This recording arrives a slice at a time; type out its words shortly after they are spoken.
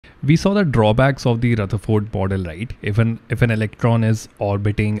We saw the drawbacks of the Rutherford model, right? If an electron is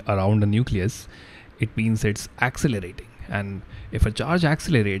orbiting around a nucleus, it means it's accelerating. And if a charge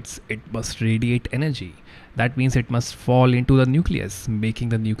accelerates, it must radiate energy. That means it must fall into the nucleus, making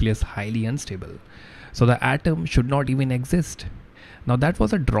the nucleus highly unstable. So the atom should not even exist. Now that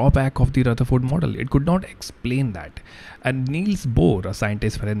was a drawback of the Rutherford model. It could not explain that. And Niels Bohr, a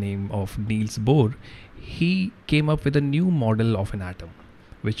scientist by the name of Niels Bohr, he came up with a new model of an atom,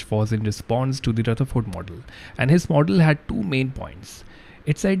 which was in response to the Rutherford model. And his model had two main points.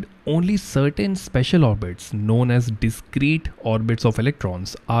 It said only certain special orbits known as discrete orbits of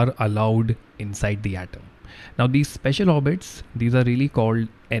electrons are allowed inside the atom. Now these special orbits, these are really called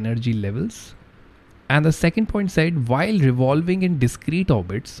energy levels. And the second point said while revolving in discrete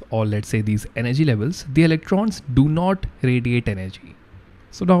orbits, or let's say these energy levels, the electrons do not radiate energy.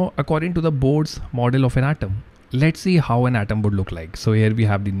 So now according to the Bohr's model of an atom, let's see how an atom would look like. So here we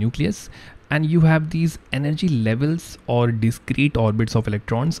have the nucleus and you have these energy levels or discrete orbits of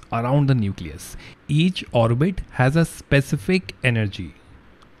electrons around the nucleus. Each orbit has a specific energy.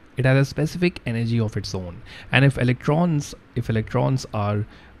 It has a specific energy of its own. And if electrons are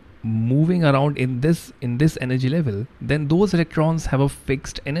moving around in this energy level, then those electrons have a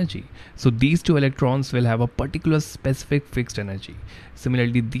fixed energy. So these two electrons will have a particular specific fixed energy.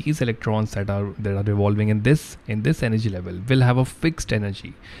 Similarly, these electrons that are revolving in this energy level will have a fixed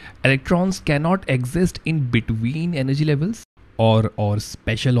energy. Electrons cannot exist in between energy levels or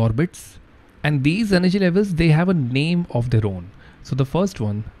special orbits, and these energy levels, they have a name of their own. So the first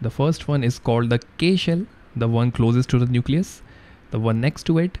one is called the K shell, the one closest to the nucleus. The one next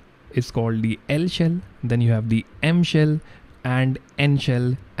to it is called the L shell, then you have the M shell and N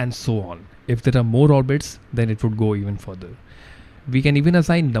shell, and so on. If there are more orbits, then it would go even further. We can even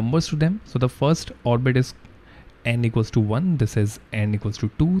assign numbers to them. So the first orbit is n equals to 1, this is n equals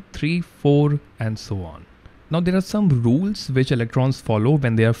to 2, 3, 4, and so on. Now there are some rules which electrons follow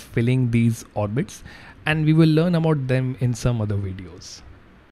when they are filling these orbits, and we will learn about them in some other videos.